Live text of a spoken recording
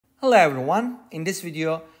Hello everyone, in this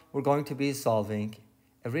video we're going to be solving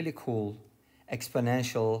a really cool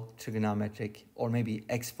exponential trigonometric or maybe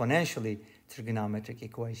exponentially trigonometric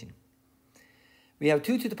equation. We have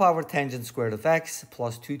 2 to the power tangent squared of x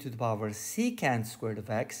plus 2 to the power secant squared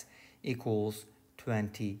of x equals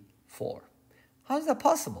 24. How is that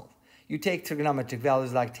possible? You take trigonometric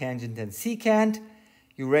values like tangent and secant,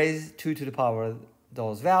 you raise 2 to the power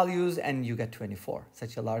those values and you get 24.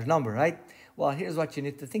 Such a large number, right? Well, here's what you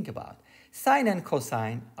need to think about. Sine and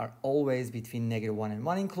cosine are always between -1 and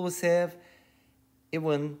 1 inclusive,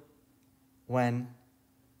 even when,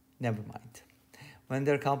 never mind. When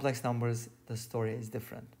they're complex numbers, the story is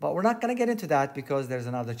different. But we're not going to get into that because there's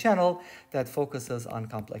another channel that focuses on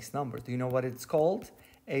complex numbers. Do you know what it's called?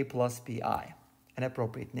 aplusbi, an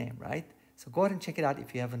appropriate name, right? So go ahead and check it out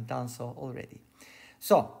if you haven't done so already.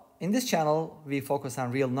 So in this channel, we focus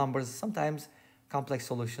on real numbers. Sometimes complex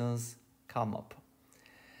solutions come up.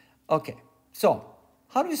 Okay, so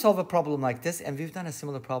how do we solve a problem like this? And we've done a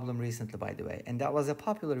similar problem recently, by the way, and that was a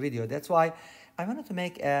popular video. That's why I wanted to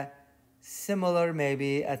make a similar,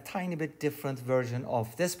 maybe a tiny bit different version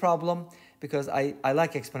of this problem because I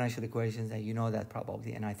like exponential equations, and you know that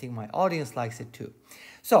probably, and I think my audience likes it too.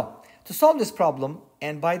 So to solve this problem,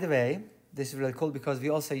 and by the way, this is really cool because we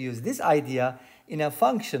also use this idea in a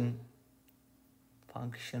function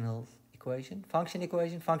problem,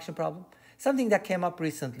 something that came up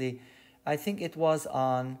recently. I think it was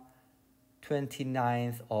on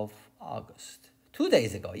 29th of August, 2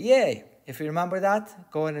 days ago. Yay! If you remember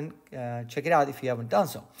that, go ahead and check it out if you haven't done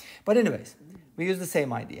so. But anyways, we use the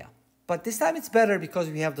same idea. But this time it's better because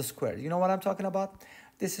we have the square. You know what I'm talking about?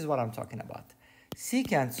 This is what I'm talking about.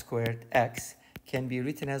 Secant squared x can be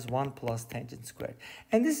written as 1 plus tangent squared.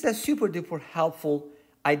 And this is a super duper helpful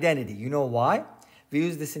identity. You know why? We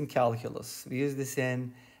use this in calculus. We use this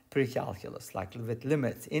in pre-calculus, like with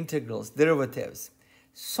limits, integrals, derivatives,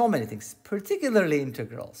 so many things, particularly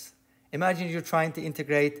integrals. Imagine you're trying to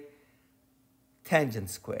integrate tangent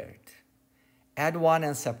squared. Add 1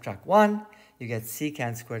 and subtract 1, you get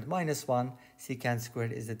secant squared minus 1. Secant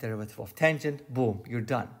squared is the derivative of tangent. Boom, you're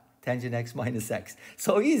done. Tangent x minus x.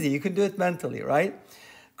 So easy, you can do it mentally, right?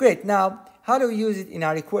 Great, now, how do we use it in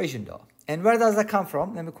our equation though? And where does that come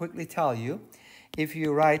from? Let me quickly tell you. If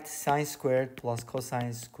you write sine squared plus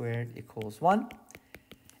cosine squared equals 1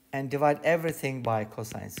 and divide everything by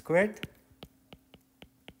cosine squared,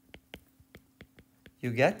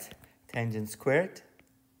 you get tangent squared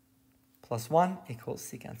plus 1 equals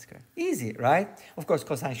secant squared. Easy, right? Of course,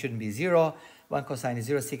 cosine shouldn't be 0. When cosine is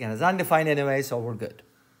 0, secant is undefined anyway, so we're good.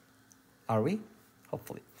 Are we?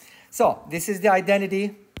 Hopefully. So this is the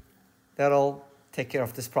identity that'll take care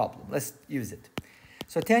of this problem. Let's use it.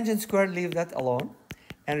 So tangent squared, leave that alone.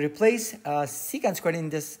 And replace secant squared in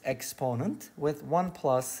this exponent with 1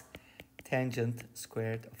 plus tangent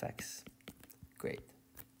squared of x. Great.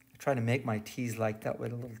 I try to make my t's like that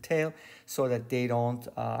with a little tail so that they don't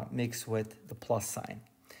mix with the plus sign.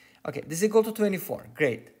 Okay, this is equal to 24.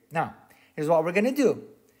 Great. Now, here's what we're going to do.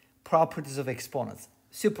 Properties of exponents.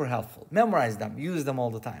 Super helpful. Memorize them. Use them all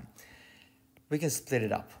the time. We can split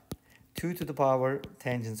it up. 2 to the power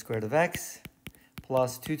tangent squared of x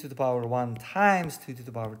plus 2 to the power 1 times 2 to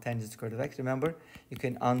the power tangent squared of x. Remember, you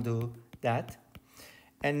can undo that.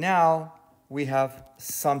 And now we have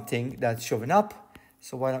something that's showing up.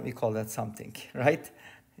 So why don't we call that something, right?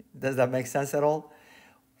 Does that make sense at all?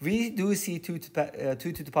 We do see 2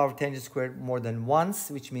 to the power tangent squared more than once,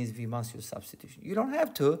 which means we must use substitution. You don't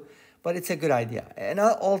have to, but it's a good idea. An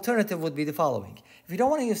alternative would be the following. If you don't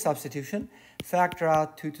want to use substitution, factor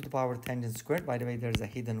out 2 to the power tangent squared. By the way, there's a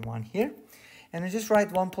hidden one here. And then just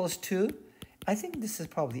write 1 plus 2. I think this is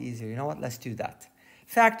probably easier. You know what? Let's do that.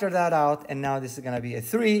 Factor that out, and now this is going to be a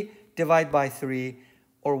 3. Divide by 3.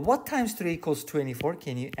 Or what times 3 equals 24?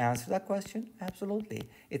 Can you answer that question? Absolutely.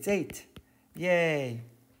 It's 8. Yay.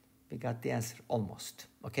 We got the answer almost.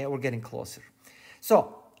 Okay, we're getting closer.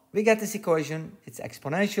 So we get this equation. It's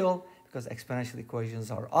exponential because exponential equations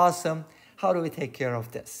are awesome. How do we take care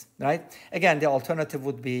of this, right? Again, the alternative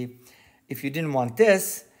would be if you didn't want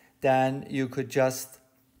this, then you could just,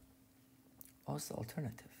 what's the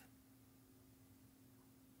alternative?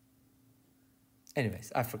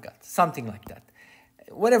 Anyways, I forgot. Something like that.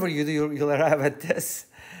 Whatever you do, you'll arrive at this.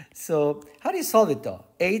 So how do you solve it though?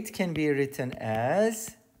 8 can be written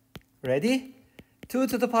as, ready? 2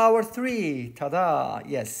 to the power 3. Ta-da!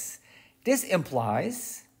 Yes. This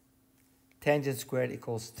implies tangent squared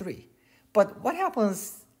equals 3. But what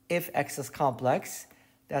happens if x is complex?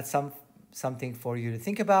 That's something for you to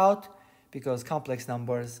think about because complex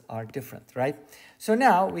numbers are different, right? So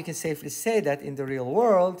now we can safely say that in the real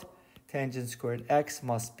world, tangent squared x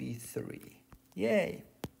must be 3. Yay.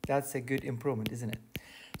 That's a good improvement, isn't it?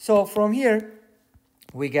 So from here,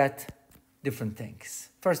 we get different things.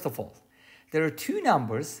 First of all, there are two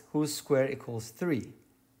numbers whose square equals 3.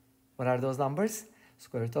 What are those numbers?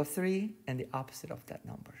 Square root of 3 and the opposite of that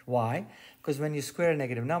number. Why? Because when you square a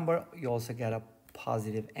negative number, you also get a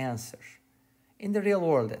positive answer. In the real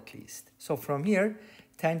world, at least. So from here,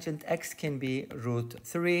 tangent x can be root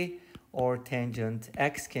 3 or tangent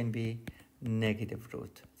x can be negative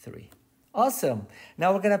root 3. Awesome.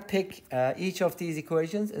 Now we're going to pick each of these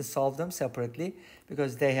equations and solve them separately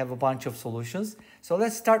because they have a bunch of solutions. So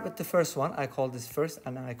let's start with the first one. I call this first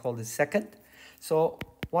and I call this second. So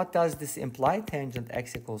what does this imply? Tangent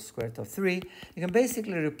x equals square root of 3. You can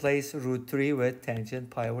basically replace root 3 with tangent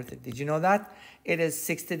pi over 3. Did you know that? It is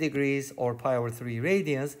 60 degrees or pi over 3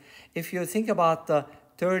 radians. If you think about the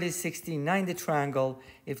 30, 60, 90 triangle,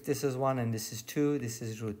 if this is 1 and this is 2, this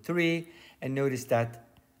is root 3. And notice that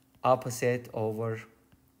opposite over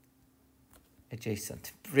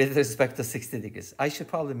adjacent with respect to 60 degrees. I should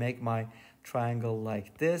probably make my triangle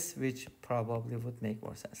like this, which probably would make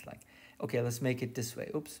more sense. Like, okay, let's make it this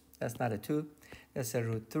way. Oops, that's not a 2. That's a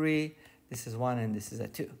root 3. This is 1 and this is a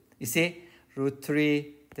 2. You see, root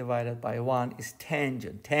 3 divided by 1 is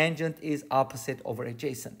tangent. Tangent is opposite over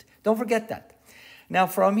adjacent. Don't forget that. Now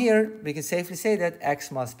from here, we can safely say that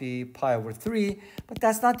x must be pi over 3, but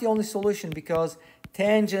that's not the only solution because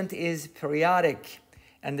tangent is periodic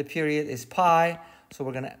and the period is pi, so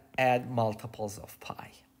we're going to add multiples of pi.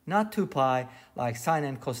 Not 2 pi like sine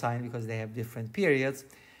and cosine because they have different periods.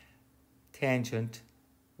 Tangent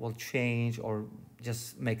will change or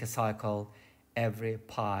just make a cycle every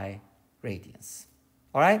pi radians.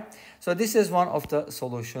 All right, so this is one of the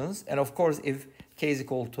solutions. And of course, if k is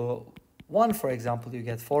equal to 1, for example, you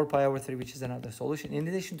get 4 pi over 3, which is another solution, in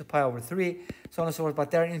addition to pi over 3, so on and so forth, but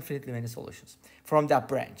there are infinitely many solutions from that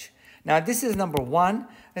branch. Now, this is number 1.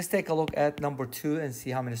 Let's take a look at number 2 and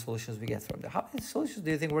see how many solutions we get from there. How many solutions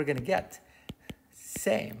do you think we're going to get?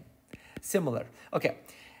 Similar. Okay,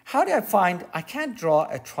 how do I find, I can't draw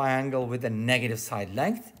a triangle with a negative side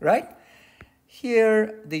length, right?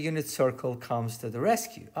 Here, the unit circle comes to the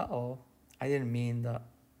rescue. Uh-oh, I didn't mean the,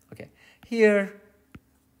 okay. Here,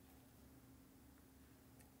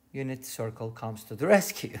 unit circle comes to the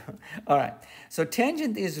rescue. All right, so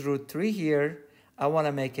tangent is root 3 here. I want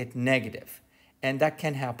to make it negative. And that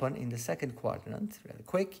can happen in the second quadrant, really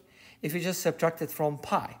quick, if you just subtract it from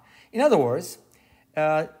pi. In other words,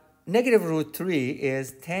 negative root 3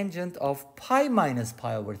 is tangent of pi minus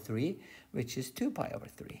pi over 3, which is 2 pi over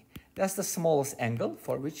 3. That's the smallest angle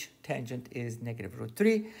for which tangent is negative root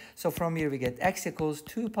 3. So from here we get x equals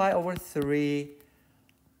 2 pi over 3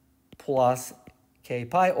 plus k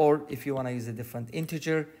pi, or if you want to use a different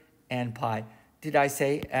integer, n pi. Did I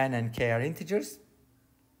say n and k are integers?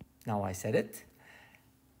 Now I said it.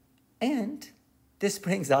 And this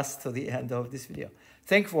brings us to the end of this video.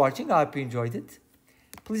 Thank you for watching. I hope you enjoyed it.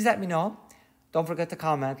 Please let me know. Don't forget to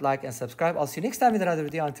comment, like, and subscribe. I'll see you next time with another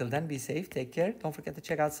video. Until then, be safe. Take care. Don't forget to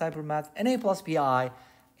check out SyberMath and aplusbi.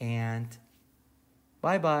 And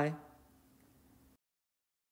bye-bye.